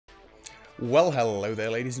Well, hello there,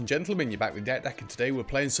 ladies and gentlemen. You're back with Deck, and today we're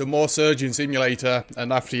playing some more Surgeon Simulator.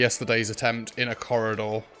 And after yesterday's attempt in a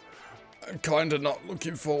corridor, I'm kind of not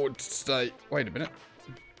looking forward to today. Wait a minute.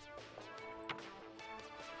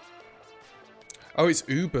 Oh, it's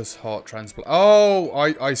Uber's heart transplant. Oh,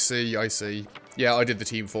 I see. Yeah, I did the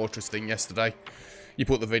Team Fortress thing yesterday. You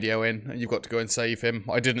put the video in, and you've got to go and save him.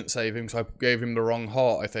 I didn't save him, so I gave him the wrong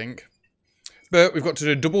heart, I think. But we've got to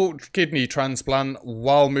do a double kidney transplant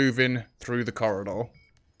while moving through the corridor.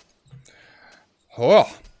 Oh.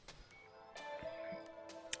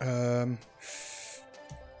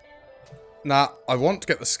 Nah, I want to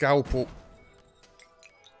get the scalpel.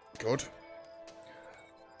 Good.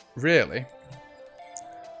 Really?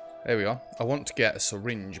 There we are. I want to get a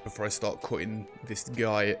syringe before I start cutting this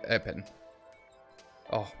guy open.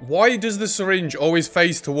 Oh, why does the syringe always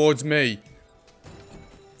face towards me?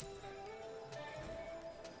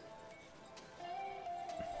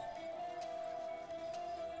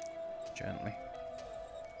 Gently.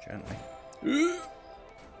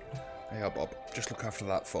 Hey, Bob. Just look after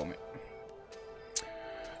that for me.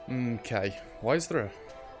 Okay. Why is there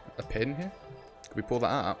a pin here? Could we pull that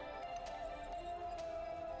out?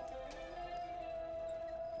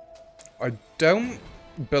 I don't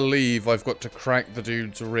believe I've got to crack the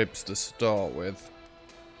dude's ribs to start with.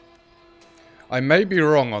 I may be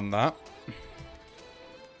wrong on that.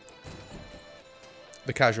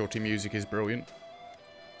 The casualty music is brilliant.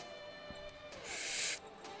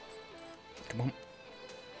 Come on.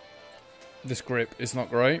 This grip is not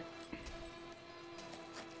great.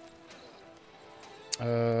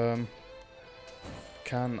 Can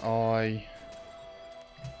I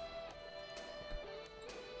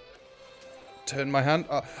turn my hand?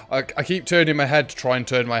 I keep turning my head to try and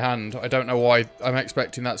turn my hand. I don't know why. I'm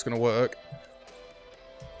expecting that's going to work.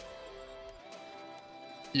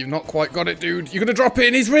 You've not quite got it, dude. You're going to drop it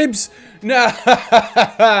in his ribs. No!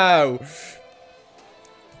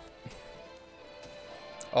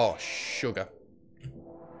 Oh, sugar.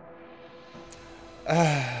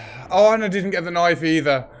 Oh, and I didn't get the knife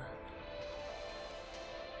either.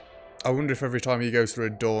 I wonder if every time he goes through a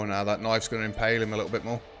door now, that knife's going to impale him a little bit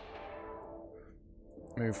more.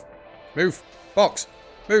 Move. Move. Box.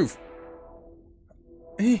 Move.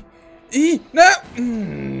 No!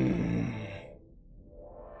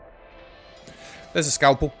 There's a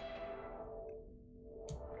scalpel.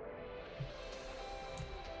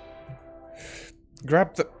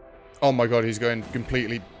 Grab the... Oh my god, he's going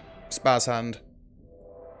completely spaz hand.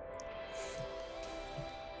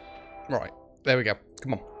 Right, there we go.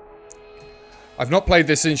 Come on. I've not played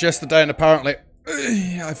this since yesterday, and apparently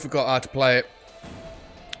I forgot how to play it.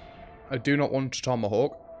 I do not want to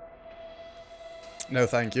tomahawk. No,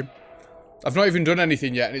 thank you. I've not even done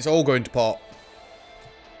anything yet, and it's all going to pot.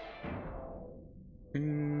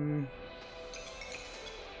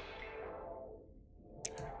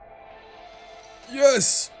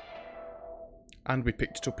 Yes! And we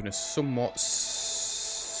picked it up in a somewhat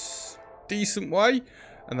decent way.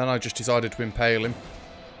 And then I just decided to impale him.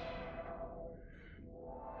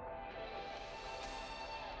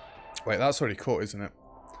 Wait, that's already cut, isn't it?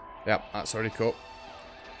 Yeah, that's already cut.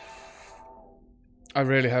 I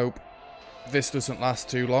really hope this doesn't last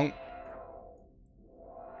too long.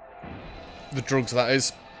 The drugs, that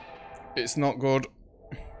is. It's not good.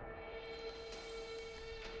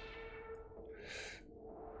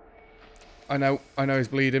 I know he's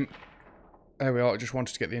bleeding. There we are, I just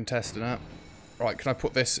wanted to get the intestine out. Right, can I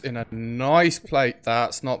put this in a nice plate?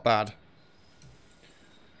 That's not bad.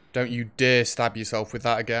 Don't you dare stab yourself with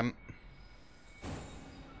that again.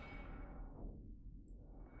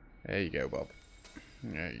 There you go, Bob.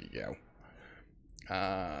 There you go.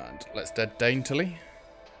 And let's dead daintily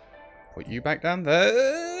put you back down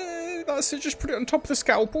there. That's it, just put it on top of the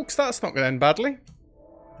scalpel, because that's not going to end badly.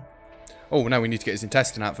 Oh, now we need to get his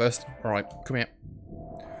intestine out first. Alright, come here.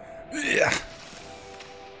 Yeah.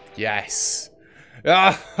 Yes.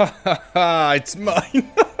 Ah, it's mine.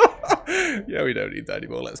 Yeah, we don't need that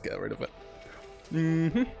anymore. Let's get rid of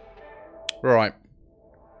it. Right.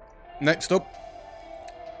 Next up,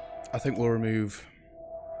 I think we'll remove...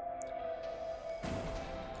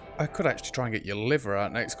 I could actually try and get your liver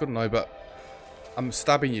out next, couldn't I? But I'm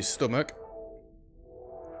stabbing your stomach.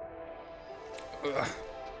 Ugh.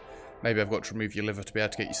 Maybe I've got to remove your liver to be able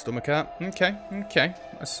to get your stomach out. Okay.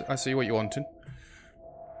 I see what you're wanting.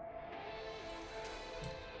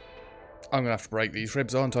 I'm going to have to break these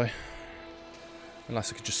ribs, aren't I?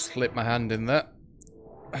 Unless I could just slip my hand in there.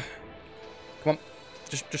 Come on.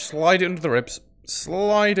 Just slide it under the ribs.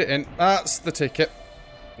 Slide it in. That's the ticket.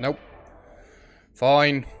 Nope.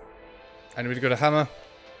 Fine. Anybody got a hammer?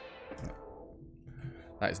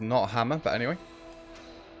 That is not a hammer, but anyway.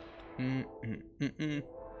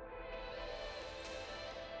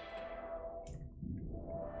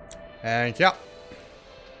 Thank you.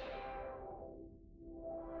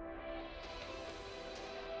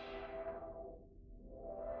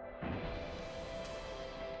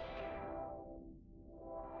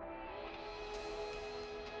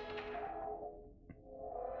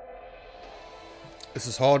 This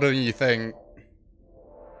is harder than you think.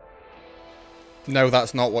 No,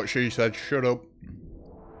 that's not what she said. Shut up.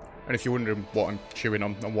 And if you're wondering what I'm chewing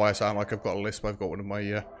on and why I sound like I've got a lisp, I've got one of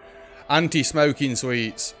my anti-smoking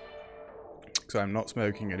sweets. Because I'm not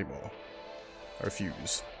smoking anymore. I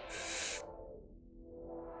refuse.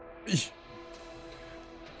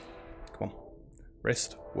 Come on.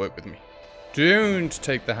 Wrist, work with me. Don't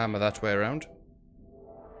take the hammer that way around.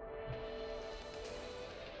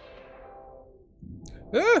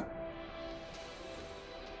 Ah!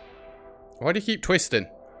 Why do you keep twisting?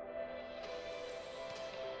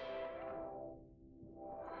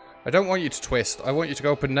 I don't want you to twist. I want you to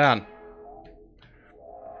go up and down.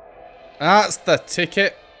 That's the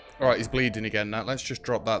ticket. Alright, he's bleeding again now. Let's just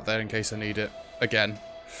drop that there in case I need it again.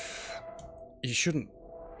 You shouldn't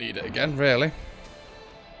need it again, really.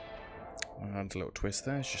 And a little twist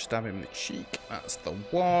there. Just stab him in the cheek. That's the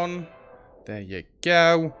one. There you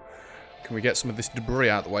go. Can we get some of this debris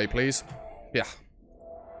out of the way, please? Yeah.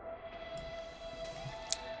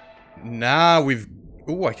 Now we've...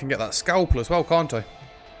 Ooh, I can get that scalpel as well, can't I?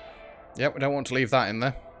 Yep, we don't want to leave that in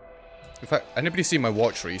there. In fact, anybody seen my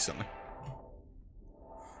watch recently?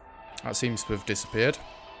 That seems to have disappeared.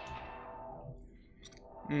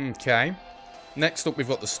 Okay. Next up, we've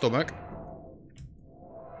got the stomach.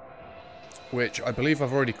 Which I believe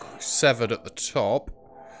I've already severed at the top.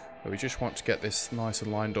 But we just want to get this nice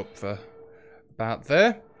and lined up for about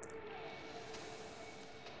there.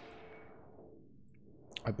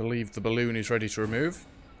 I believe the balloon is ready to remove.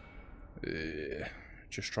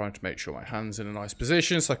 Just trying to make sure my hand's in a nice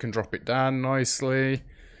position so I can drop it down nicely.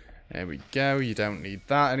 There we go. You don't need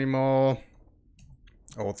that anymore.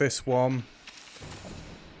 Or this one.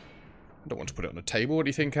 I don't want to put it on a table. What do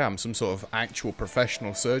you think I am? Some sort of actual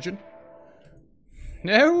professional surgeon?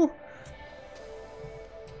 No?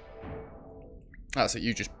 That's it.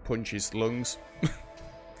 You just punch his lungs.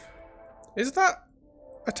 Is that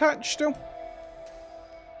attached still?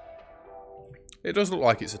 It does look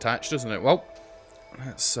like it's attached, doesn't it? Well,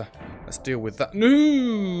 let's deal with that.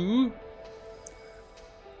 No!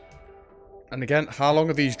 And again, how long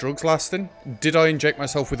are these drugs lasting? Did I inject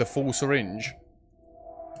myself with a full syringe?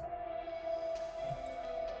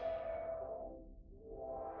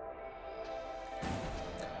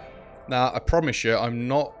 Now, I promise you, I'm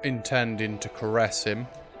not intending to caress him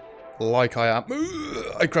like I am.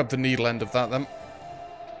 I grabbed the needle end of that then.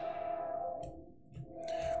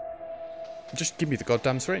 Just give me the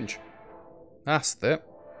goddamn syringe. That's it.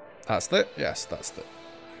 That's it. Yes, that's it.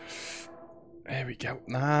 There we go.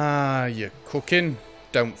 Ah, you're cooking.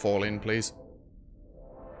 Don't fall in, please.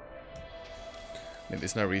 I mean,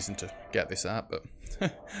 there's no reason to get this out, but...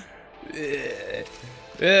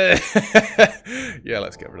 yeah,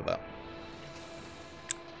 let's get rid of that.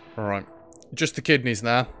 Alright. Just the kidneys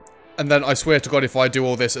now. And then I swear to God, if I do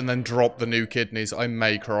all this and then drop the new kidneys, I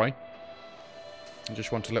may cry. I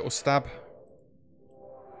just want a little stab.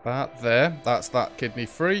 That there. That's that kidney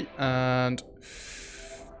free. And...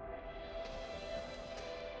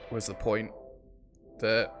 where's the point?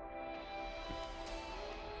 There.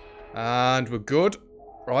 And we're good.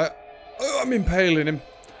 Right. Oh, I'm impaling him.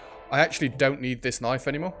 I actually don't need this knife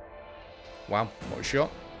anymore. Wow, what a shot.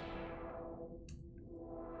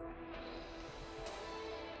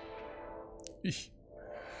 Eesh.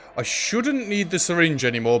 I shouldn't need the syringe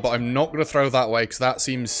anymore, but I'm not going to throw that away because that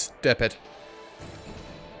seems stupid.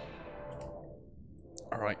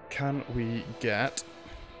 Alright, can we get...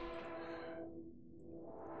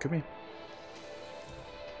 come here.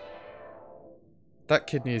 That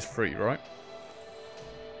kidney is free, right?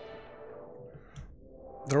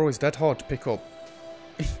 They're always dead hard to pick up.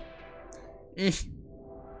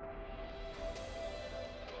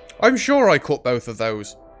 I'm sure I cut both of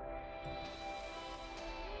those.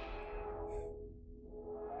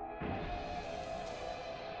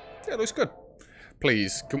 Yeah, looks good.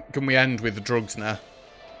 Please, can we end with the drugs now?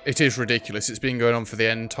 It is ridiculous. It's been going on for the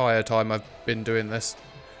entire time I've been doing this.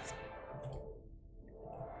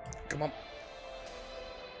 Come on.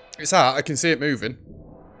 It's out. I can see it moving.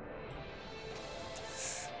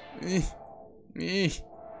 I mean,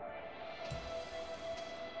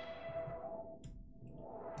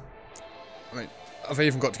 I've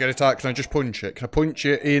even got to get it out. Can I just punch it? Can I punch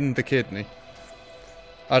it in the kidney?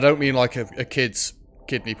 I don't mean like a kid's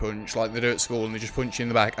kidney punch like they do at school and they just punch you in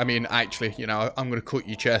the back. I mean, actually, you know, I'm going to cut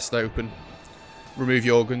your chest open, remove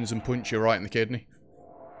your organs and punch you right in the kidney.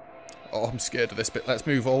 Oh, I'm scared of this bit. Let's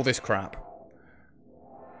move all this crap.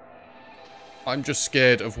 I'm just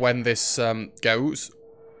scared of when this goes.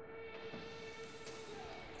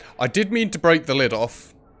 I did mean to break the lid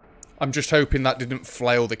off. I'm just hoping that didn't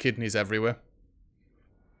flail the kidneys everywhere.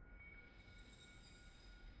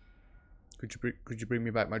 Could you bring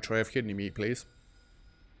me back my tray of kidney meat, please?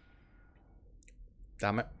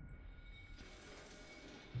 Damn it.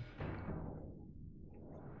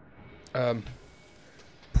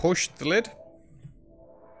 Push the lid.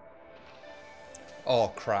 Oh,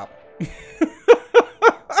 crap.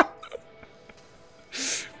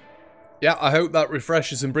 Yeah, I hope that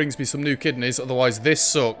refreshes and brings me some new kidneys. Otherwise, this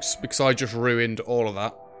sucks because I just ruined all of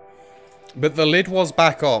that. But the lid was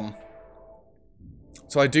back on.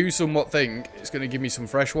 So I do somewhat think it's going to give me some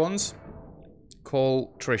fresh ones.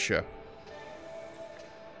 Call Trisha.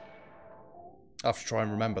 I'll have to try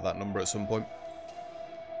and remember that number at some point.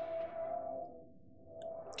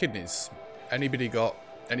 Kidneys. Anybody got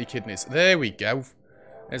any kidneys? There we go.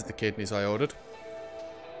 There's the kidneys I ordered.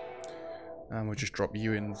 And we'll just drop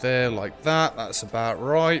you in there like that. That's about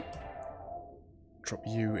right. Drop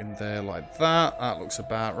you in there like that. That looks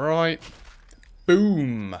about right.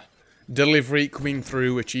 Boom. Delivery coming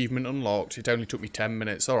through. Achievement unlocked. It only took me 10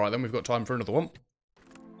 minutes. Alright, then we've got time for another one.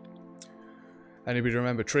 Anybody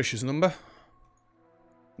remember Trisha's number?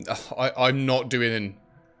 I'm not doing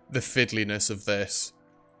the fiddliness of this.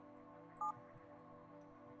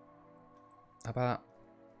 How about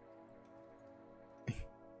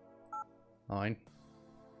 9?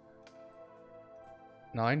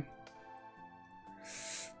 9?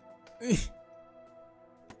 I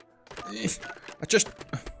just...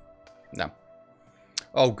 No.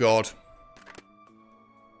 Oh, God.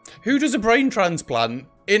 Who does a brain transplant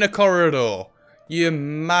in a corridor? You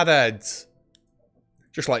madheads.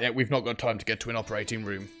 Just like, yeah, we've not got time to get to an operating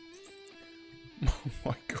room. Oh,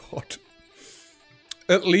 my God.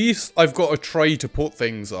 At least I've got a tray to put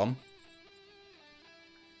things on.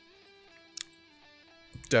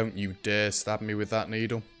 Don't you dare stab me with that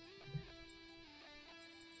needle.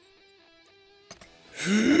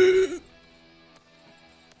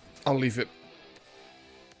 I'll leave it.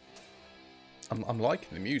 I'm liking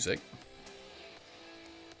the music.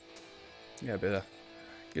 Yeah, get a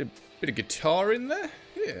bit of guitar in there.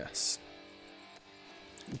 Yes.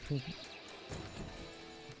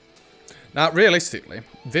 Now, realistically,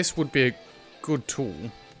 this would be a good tool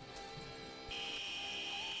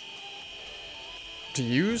to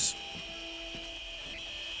use.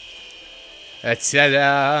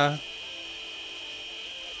 Ta-da!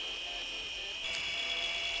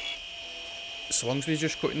 So long as we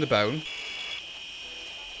just cut in the bone,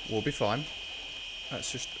 we'll be fine.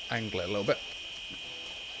 Let's just angle it a little bit.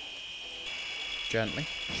 Gently,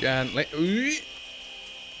 gently. Ooh.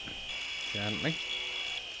 Gently.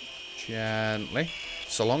 Gently.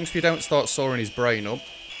 So long as we don't start sawing his brain up,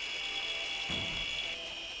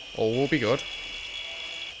 all will be good.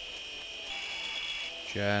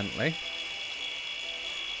 Gently.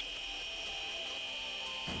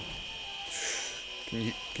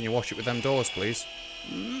 Can you wash it with them doors, please?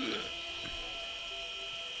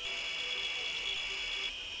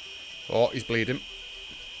 Oh, he's bleeding.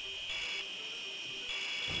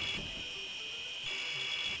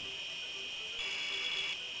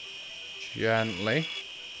 Gently.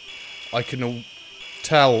 I can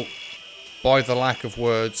tell by the lack of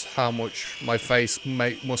words how much my face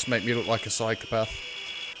must make me look like a psychopath.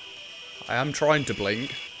 I am trying to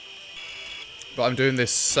blink, but I'm doing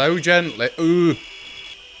this so gently. Ooh.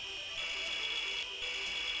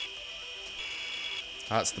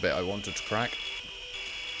 That's the bit I wanted to crack.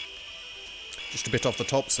 Just a bit off the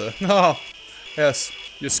top, sir. Ah, yes,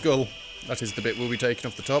 your skull. That is the bit we'll be taking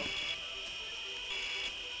off the top.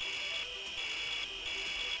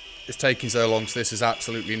 It's taking so long, so this is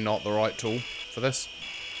absolutely not the right tool for this.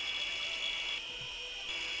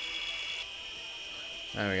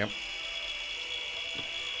 There we go.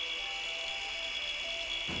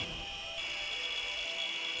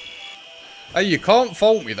 Hey, you can't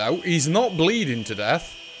fault me though. He's not bleeding to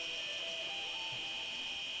death.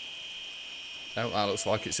 Oh, that looks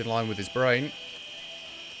like it's in line with his brain.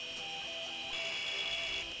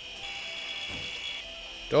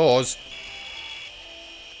 Doors.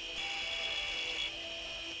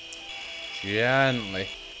 Gently.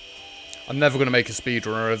 I'm never going to make a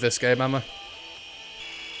speedrunner of this game, am I?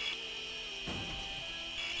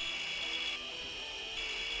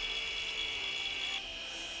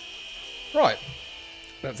 Right.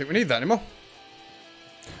 Don't think we need that anymore.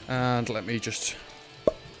 And let me just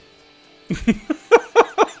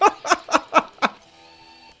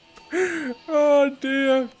Oh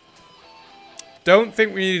dear. Don't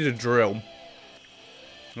think we need a drill.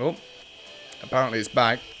 Oh, apparently it's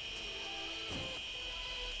back.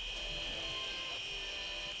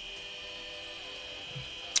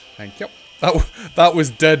 Thank you. That was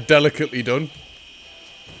dead delicately done.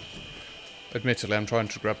 Admittedly, I'm trying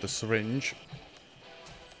to grab the syringe.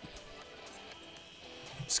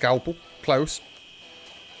 Scalpel. Close.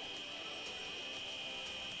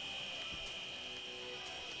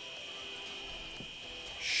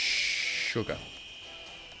 Sugar.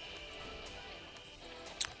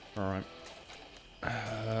 Alright.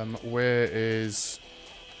 Where is...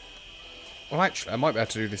 Well, actually, I might be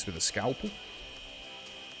able to do this with a scalpel.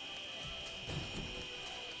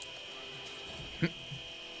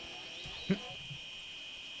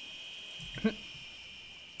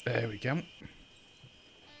 There we go.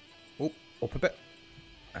 Oh, up a bit.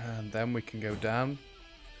 And then we can go down.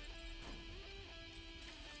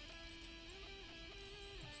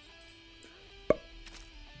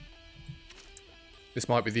 This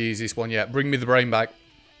might be the easiest one yet. Bring me the brain back.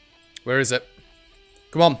 Where is it?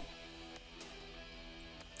 Come on.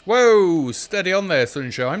 Whoa! Steady on there,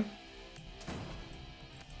 sunshine.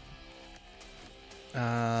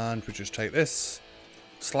 And we just take this.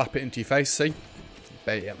 Slap it into your face, see?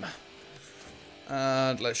 Bam.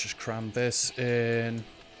 And let's just cram this in.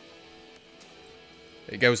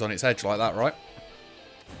 It goes on its edge like that, right?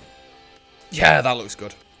 Yeah, that looks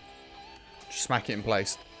good. Just smack it in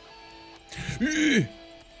place.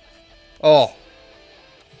 Oh.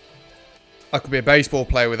 I could be a baseball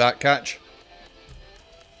player with that catch.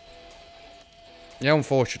 Yeah,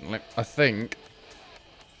 unfortunately, I think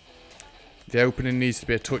the opening needs to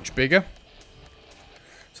be a touch bigger.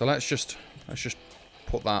 So let's just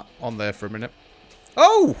put that on there for a minute.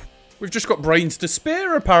 Oh! We've just got brains to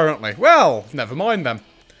spare, apparently. Well, never mind then.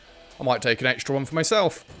 I might take an extra one for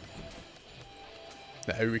myself.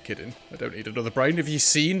 No, we're kidding. I don't need another brain. Have you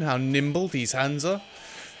seen how nimble these hands are?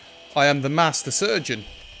 I am the master surgeon.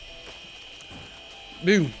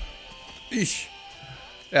 Boom. Eesh.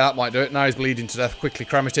 Yeah, that might do it. Now he's bleeding to death. Quickly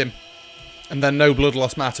cram it in. And then no blood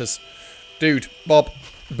loss matters. Dude, Bob.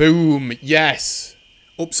 Boom. Yes.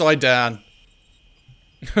 Upside down.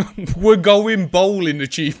 We're going bowling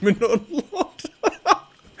achievement unlocked.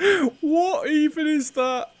 What even is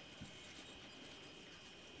that?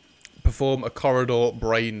 Perform a corridor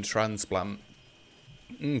brain transplant.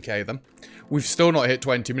 Okay then. We've still not hit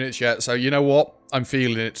 20 minutes yet, so you know what? I'm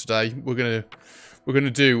feeling it today. We're gonna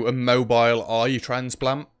do a mobile eye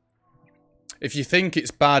transplant. If you think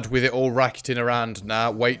it's bad with it all racketing around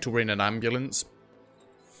now, wait till we're in an ambulance.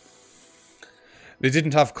 They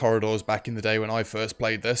didn't have corridors back in the day when I first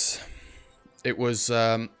played this. It was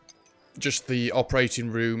just the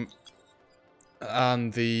operating room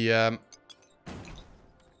and the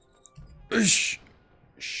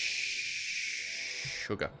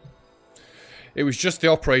sugar. It was just the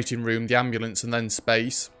operating room, the ambulance, and then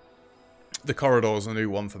space. The corridor's a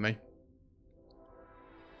new one for me.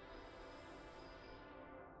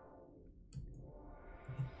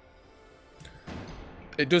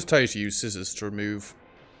 It does tell you to use scissors to remove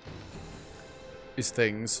his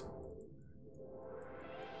things.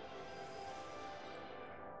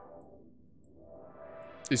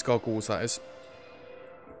 His goggles, that is.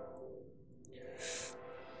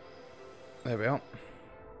 There we are.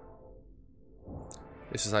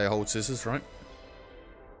 This is how you hold scissors, right?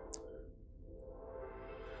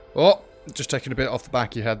 Oh, just taking a bit off the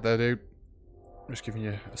back of your head there, dude. Just giving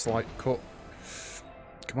you a slight cut.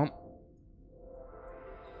 Come on.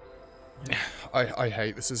 I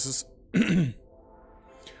hate the scissors.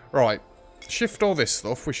 Right. Shift all this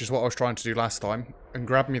stuff, which is what I was trying to do last time, and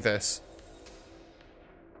grab me this.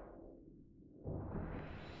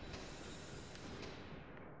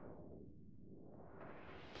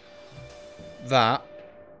 That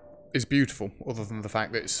is beautiful, other than the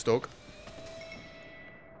fact that it's stuck.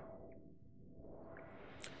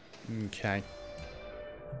 Okay.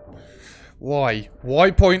 Why?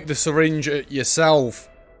 Why point the syringe at yourself?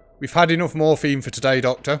 We've had enough morphine for today,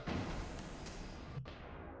 Doctor.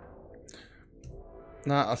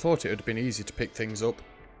 Nah, I thought it would have been easy to pick things up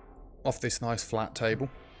off this nice flat table.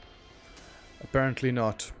 Apparently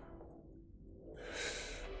not.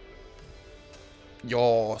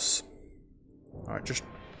 Yours. Alright, just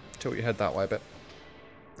tilt your head that way a bit.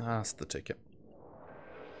 That's the ticket.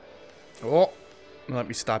 Oh! Let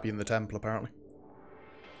me stab you in the temple, apparently.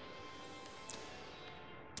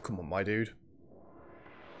 Come on, my dude.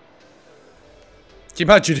 Can you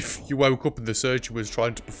imagine if you woke up and the surgeon was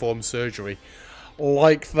trying to perform surgery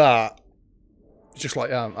like that? It's just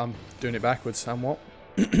like, I'm doing it backwards somewhat.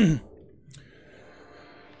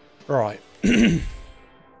 Right.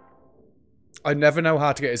 I never know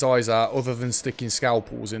how to get his eyes out other than sticking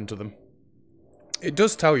scalpels into them. It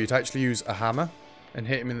does tell you to actually use a hammer and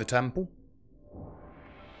hit him in the temple.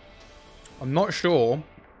 I'm not sure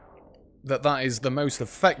that that is the most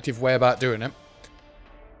effective way about doing it.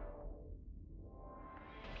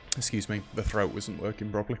 Excuse me, the throat wasn't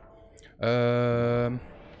working properly.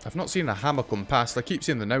 I've not seen a hammer come past. I keep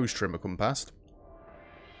seeing the nose trimmer come past.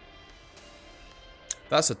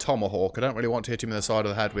 That's a tomahawk. I don't really want to hit him in the side of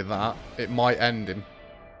the head with that. It might end him.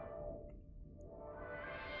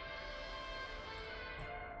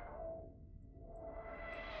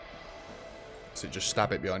 So just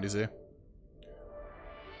stab it behind his ear.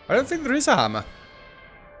 I don't think there is a hammer.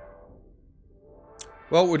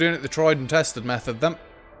 Well, we're doing it the tried and tested method then.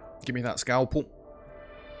 Give me that scalpel.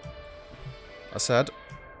 I said,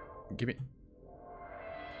 give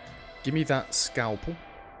me that scalpel.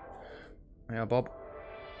 Yeah, Bob.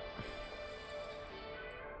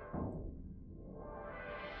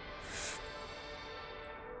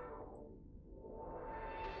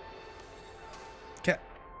 Okay.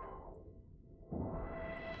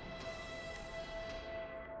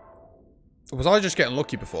 Was I just getting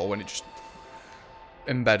lucky before when it just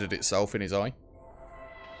embedded itself in his eye?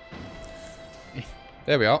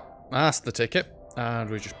 There we are. That's the ticket. And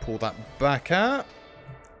we just pull that back out.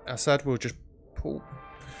 I said we'll just pull.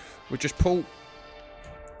 We'll just pull.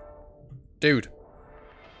 Dude.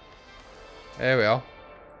 There we are.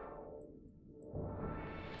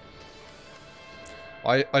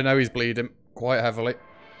 I know he's bleeding quite heavily.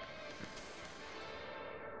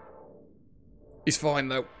 He's fine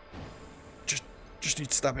though. Just need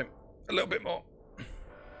to stab him a little bit more.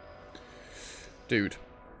 Dude.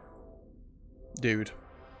 Dude.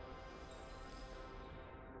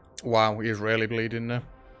 Wow, he's really bleeding now.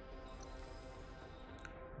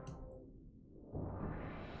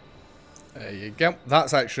 There you go.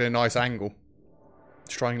 That's actually a nice angle.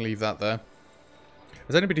 Let's try and leave that there.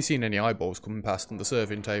 Has anybody seen any eyeballs coming past on the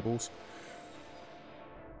serving tables?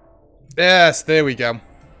 Yes, there we go.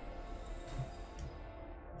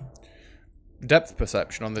 Depth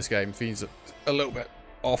perception on this game feels a little bit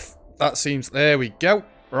off. That seems... There we go.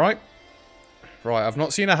 Right. Right, I've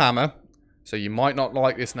not seen a hammer, so you might not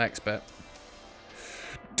like this next bit.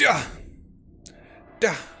 Duh!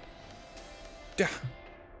 Duh! Duh!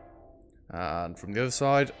 And from the other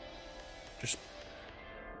side, just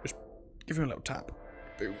give him a little tap.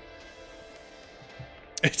 Boom.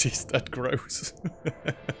 It is that gross.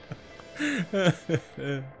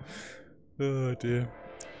 Oh dear.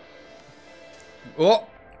 Oh,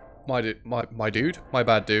 my dude, my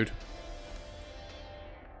bad dude.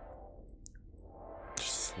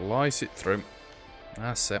 Just slice it through.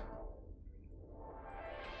 That's it.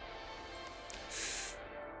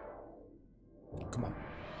 Come on.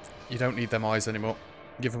 You don't need them eyes anymore.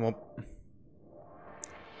 Give them up.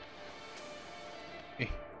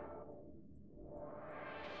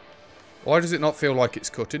 Why does it not feel like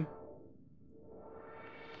it's cutting?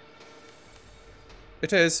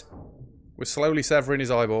 It is. We're slowly severing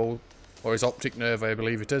his eyeball. Or his optic nerve, I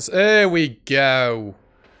believe it is. There we go.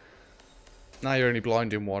 Now you're only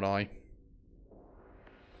blind in one eye.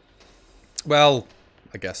 Well,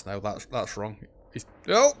 I guess no, that's wrong.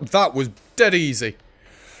 Oh, that was dead easy.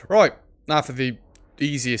 Right, now for the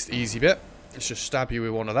easy bit. Let's just stab you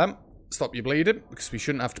with one of them. Stop you bleeding, because we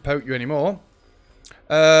shouldn't have to poke you anymore.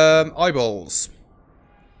 Eyeballs.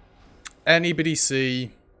 Anybody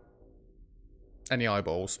see any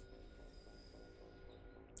eyeballs?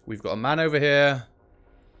 We've got a man over here.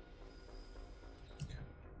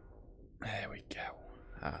 There we go.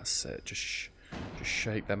 That's it. Just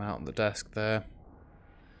shake them out on the desk there.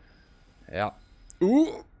 Yeah.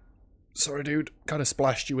 Ooh. Sorry, dude. Kind of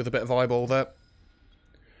splashed you with a bit of eyeball there.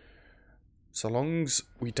 So long as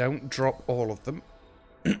we don't drop all of them.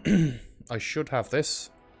 I should have this.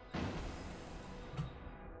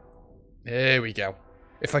 There we go.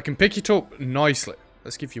 If I can pick it up nicely.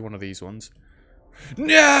 Let's give you one of these ones.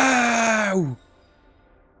 No!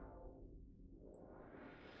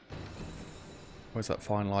 Where's that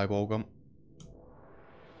final eyeball gone?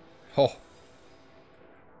 Oh.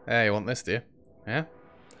 Hey, you want this, do you? Yeah?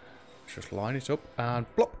 Let's just line it up and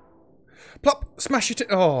plop. Plop! Smash it in.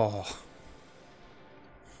 Oh.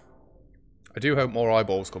 I do hope more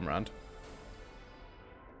eyeballs come round.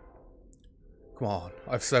 Come on.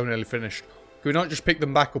 I've so nearly finished. Can we not just pick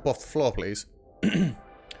them back up off the floor, please?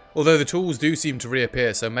 Although the tools do seem to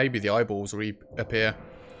reappear, so maybe the eyeballs reappear.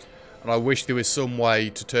 And I wish there was some way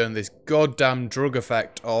to turn this goddamn drug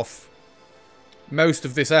effect off. Most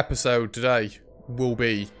of this episode today will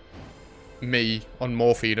be me on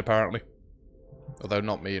morphine, apparently. Although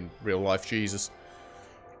not me in real life, Jesus.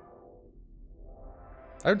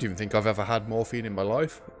 I don't even think I've ever had morphine in my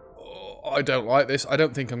life. Oh, I don't like this. I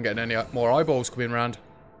don't think I'm getting any more eyeballs coming around.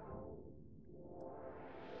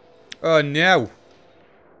 Oh, no.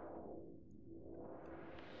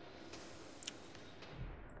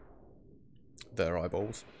 Their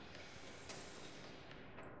eyeballs.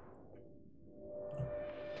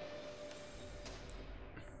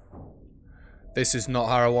 This is not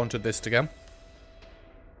how I wanted this to go.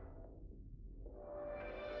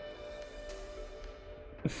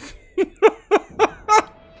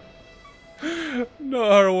 Not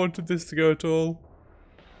how I wanted this to go at all.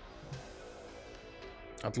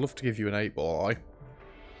 I'd love to give you an 8-ball eye.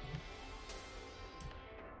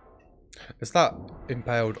 Is that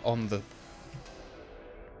impaled on the...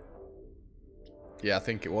 Yeah, I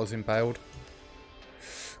think it was impaled.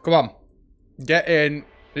 Come on. Get in.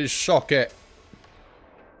 It's socket.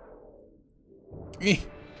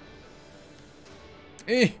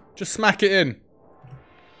 Just smack it in.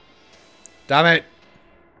 Damn it.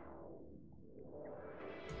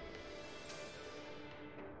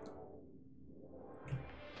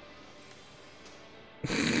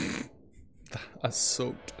 That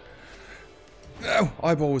sucked. No,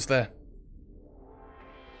 eyeball was there.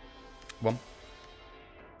 Come on.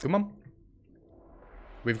 Come on.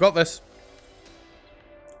 We've got this.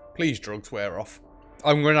 Please, drugs, wear off.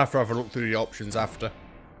 I'm going to have a look through the options after.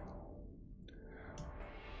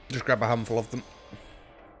 Just grab a handful of them.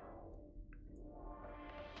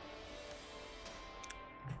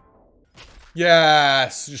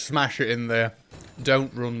 Yes! Just smash it in there.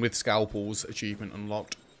 Don't run with scalpels. Achievement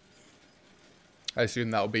unlocked. I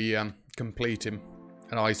assume that'll be completing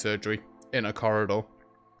an eye surgery in a corridor.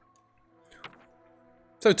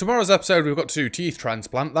 So tomorrow's episode we've got to do teeth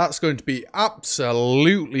transplant. That's going to be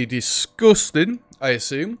absolutely disgusting, I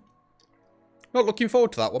assume. Not looking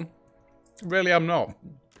forward to that one. Really am not.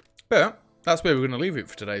 But that's where we're going to leave it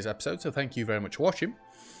for today's episode. So thank you very much for watching.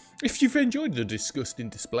 If you've enjoyed the disgusting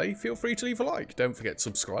display, feel free to leave a like. Don't forget to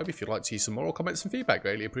subscribe if you'd like to see some more, or comments and feedback.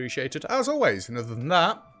 Greatly appreciated as always. And other than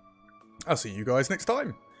that, I'll see you guys next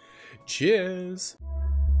time. Cheers.